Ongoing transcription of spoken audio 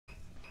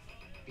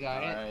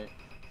Got it. Alright.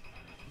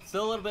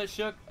 Still a little bit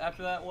shook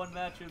after that one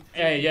match with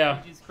Hey,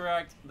 yeah. He's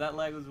correct. That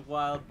leg was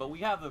wild, but we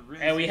have a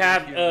really And we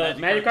have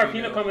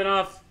Magikarpino coming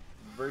off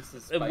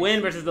versus a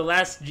win versus the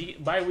last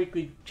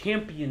bi-weekly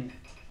champion.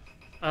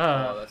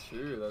 Oh, that's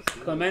true. That's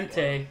true.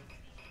 Clemente.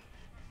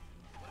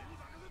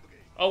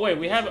 Oh wait,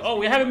 we have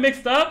it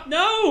mixed up?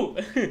 No!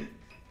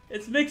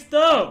 It's mixed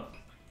up.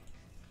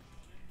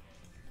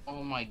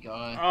 Oh my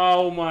god.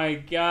 Oh my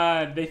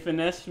god, they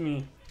finessed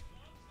me.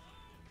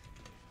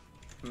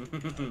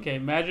 Okay,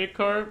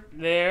 Magikarp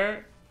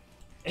there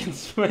and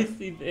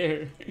Spicy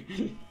there.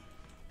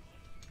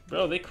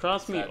 Bro, they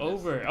crossed me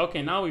over.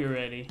 Okay, now we're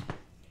ready.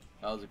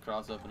 That was a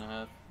cross up and a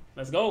half.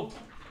 Let's go.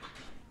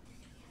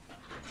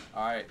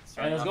 Alright,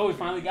 let's go. We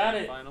finally got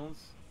it.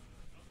 Finals.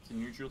 It's a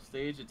neutral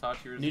stage.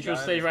 Itachi versus neutral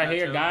Guy stage right matchup.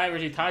 here. Guy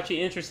versus Itachi.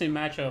 Interesting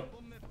matchup.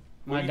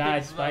 My guy,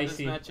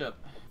 Spicy. This matchup?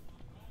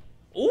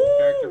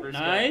 Ooh,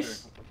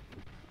 nice.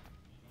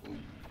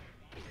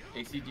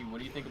 ACG, what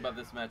do you think about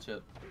this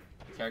matchup?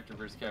 Character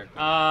versus character.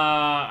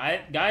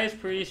 Guy is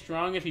pretty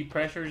strong if he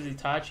pressures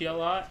Itachi a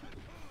lot.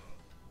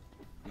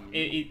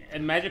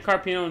 And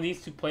Magikarpino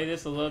needs to play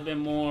this a little bit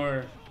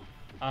more,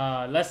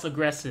 less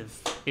aggressive,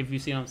 if you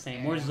see what I'm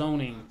saying. More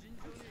zoning.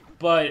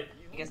 But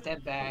he can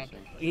step back.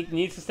 He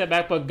needs to step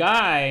back, but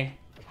Guy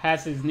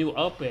has his new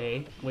up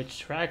A, which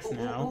tracks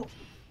now.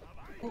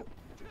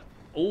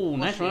 Oh,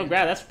 nice run up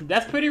grab.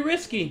 That's pretty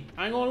risky.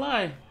 I ain't gonna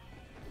lie.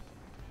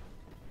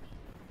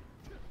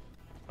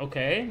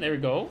 Okay, there we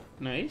go.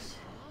 Nice.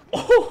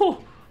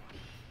 Oh.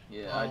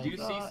 Yeah, I do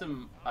see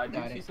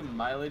some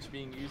mileage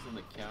being used in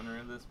the counter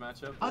in this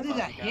matchup. How did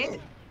that hit?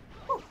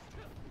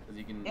 Because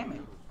you can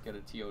get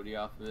a TOD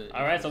off of it.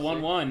 All right, so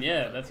 1-1.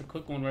 Yeah, that's a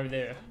quick one right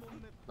there.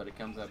 But it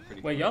comes out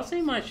pretty. Wait, y'all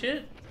see my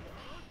shit?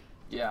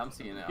 Yeah, I'm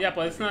seeing it. Yeah,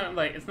 but it's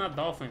not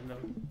Dolphin though.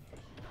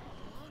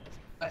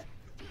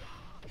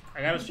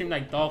 I gotta stream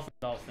like Dolphin.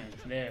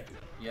 There.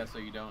 Yeah, so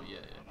you don't. Yeah.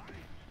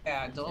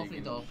 Yeah,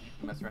 Dolphin.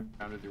 Mess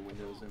around with your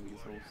windows and we can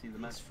still see the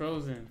match. It's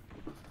frozen.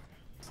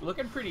 It's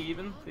looking pretty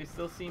even. They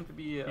still seem to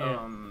be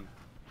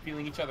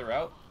feeling each other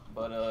out,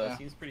 but it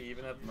seems pretty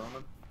even at the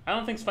moment. I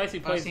don't think Spicy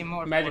plays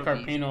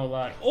Magikarpino a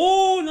lot.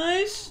 Oh,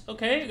 nice.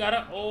 Okay, got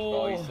it.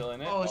 Oh, he's still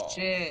in it. Oh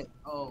shit.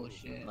 Oh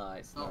shit.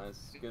 Nice.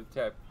 Good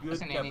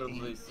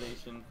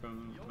capitalization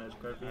from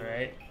Magikarpino. All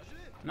right.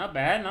 Not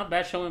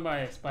bad showing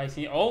by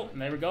Spicy. Oh,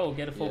 there we go.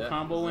 Get a full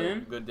combo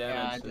in. Good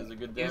damage. There's a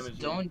good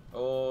damage.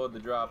 Oh, the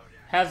drop.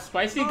 Has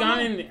Spicy gone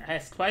in?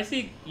 Has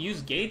Spicy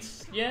used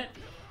gates yet?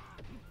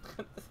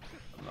 I'm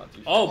not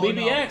too sure. Oh,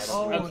 BBX.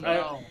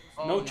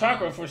 No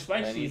chakra for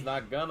Spicy. And he's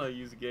not gonna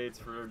use gates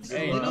for.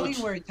 Hey, literally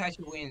where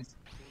Itachi wins.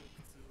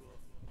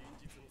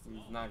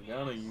 He's not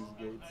gonna use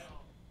gates.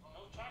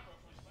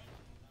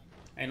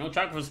 Hey, no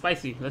chakra for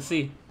Spicy. Let's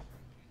see.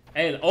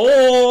 Hey,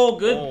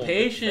 good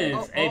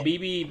patience. Hey,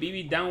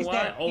 BB down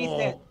wide.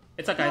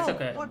 It's okay. It's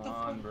okay. Come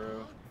on,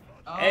 bro.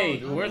 Hey,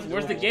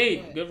 where's the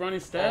gate? Good running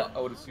step.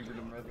 I would have supered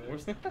him right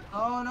there.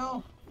 Oh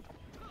no.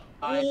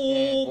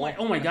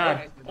 Oh my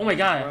god. Oh my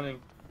god. Running.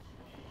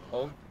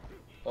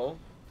 Oh.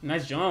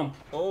 Nice jump.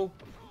 Oh.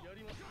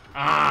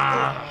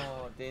 Ah.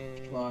 Oh,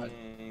 dang.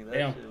 That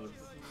Damn. shit was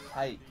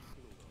tight.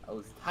 I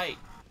was tight.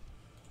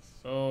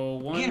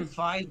 So Get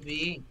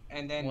 5B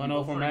and then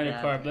 1-0 for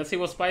Magikarp. Let's see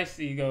what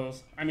Spicy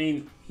goes. I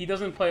mean, he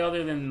doesn't play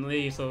other than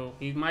Lee, so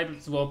he might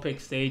as well pick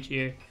stage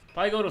here.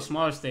 Probably go to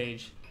smaller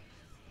stage.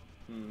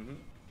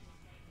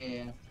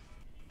 Yeah.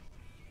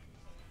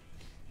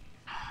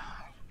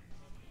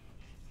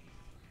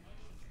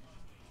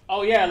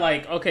 Oh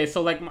yeah, okay,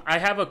 so I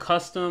have a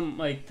custom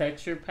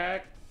texture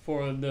pack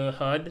for the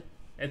HUD.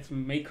 It's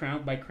made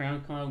by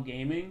Crown Cloud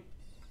Gaming,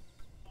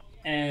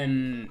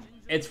 and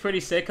it's pretty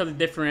sick because it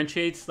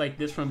differentiates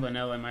this from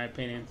vanilla in my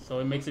opinion. So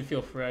it makes it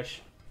feel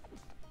fresh.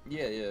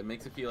 Yeah, it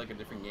makes it feel like a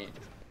different game.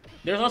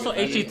 There's also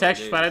HD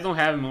textures, but I don't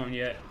have him on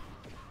yet.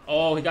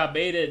 Oh, he got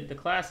baited. The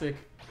classic.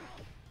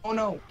 Oh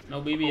no.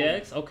 No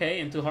BBX. Okay,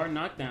 into hard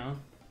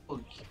knockdown. Oh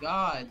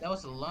god, that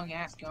was a long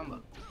ass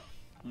combo.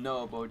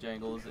 No,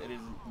 Bojangles.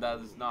 That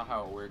is not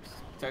how it works.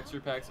 Texture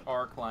packs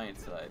are client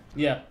side.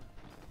 Yeah.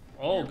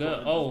 Oh,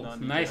 good. Oh,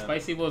 nice.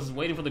 Spicy was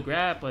waiting for the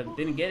grab, but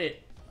didn't get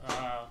it.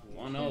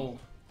 1-0.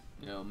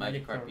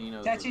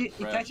 Magikarpino.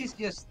 Itachi's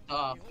just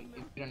tough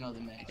if you don't know the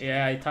match.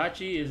 Yeah,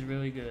 Itachi is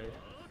really good.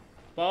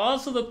 But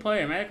also the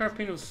player,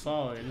 Magikarpino's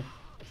solid.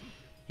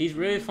 He's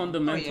really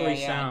fundamentally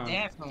sound.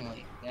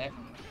 Definitely. Yeah,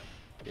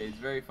 he's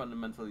very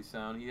fundamentally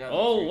sound. He has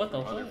what the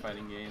other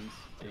fighting games,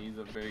 and he's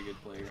a very good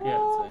player.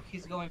 Yeah,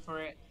 he's going for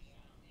it.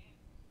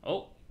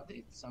 Oh.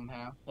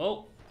 Somehow.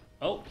 Oh.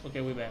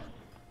 Okay, we back.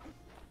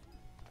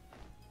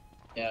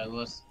 Yeah, it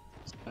was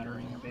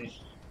stuttering a bit.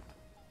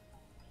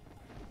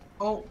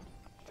 Oh,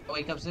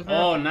 wake up, Zipper.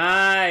 Oh,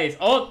 nice.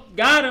 Oh,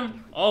 got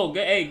him. Oh,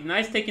 good. Hey,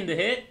 nice taking the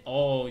hit.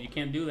 Oh, you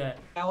can't do that.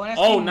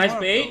 Oh, nice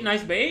bait.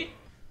 Nice bait.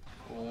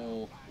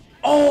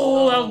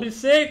 Oh, that would be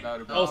sick.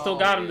 Oh, still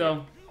got him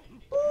though.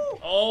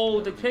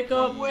 Oh, the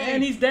pickup,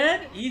 and he's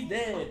dead. He's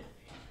dead.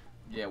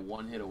 Yeah,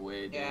 one hit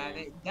away. Yeah,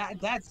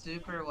 that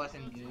super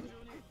wasn't good.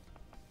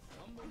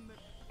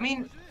 I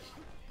mean,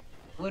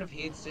 Would have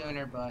hit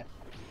sooner, but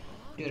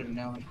should have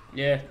known.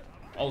 Yeah.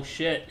 Oh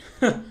shit.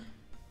 Oh,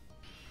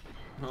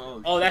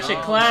 Oh, that shit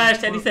Oh,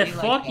 clashed, and he don't said, be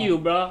 "Fuck like you,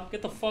 that. bro.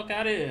 Get the fuck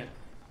out of here."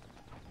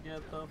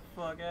 Get the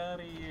fuck out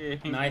of here.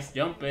 Nice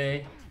jump,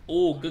 eh?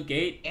 Ooh, good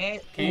gate.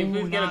 Can you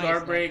please get a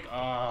guard break?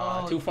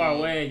 Ah, Oh, too far dang.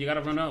 away. You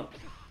gotta run up.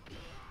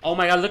 Oh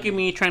my god, look at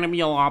me trying to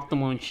be all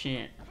optimal and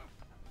shit.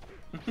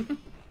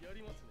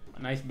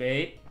 Nice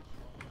bait.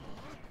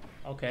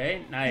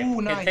 Okay, nice. Ooh,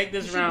 Okay, nice. take He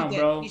this should be round, dead.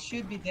 bro. He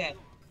should be dead.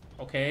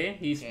 Okay,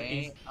 he's.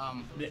 Okay.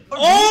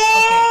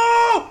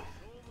 Oh!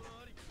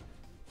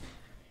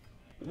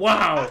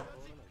 Wow!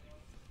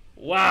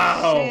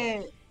 Wow!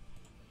 Shit.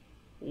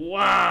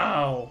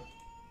 Wow!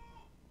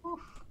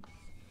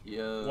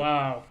 Yeah.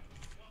 Wow!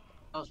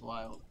 That was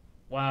wild.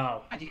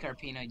 Wow!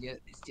 Magikarpino is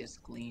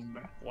just clean,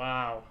 bro.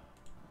 Wow!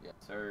 Yes,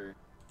 sir.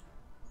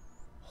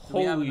 Do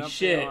we have an Holy update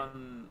shit!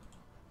 On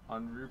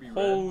Ruby Red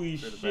Holy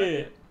for the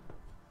shit!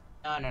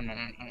 No.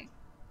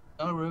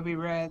 No Ruby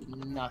Red,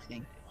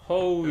 nothing.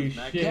 Holy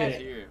Mag shit!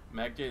 is here.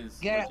 Mag is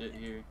Get legit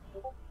here.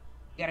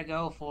 Gotta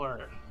go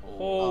for Oh,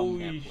 Holy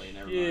can't play,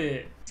 never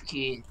shit! it's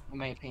key, in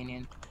my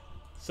opinion.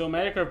 So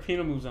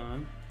Magikarpino moves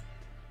on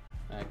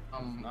Mag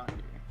is not here.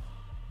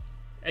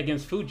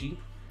 against Fuji.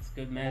 It's a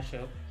good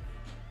matchup.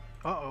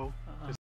 Uh-oh.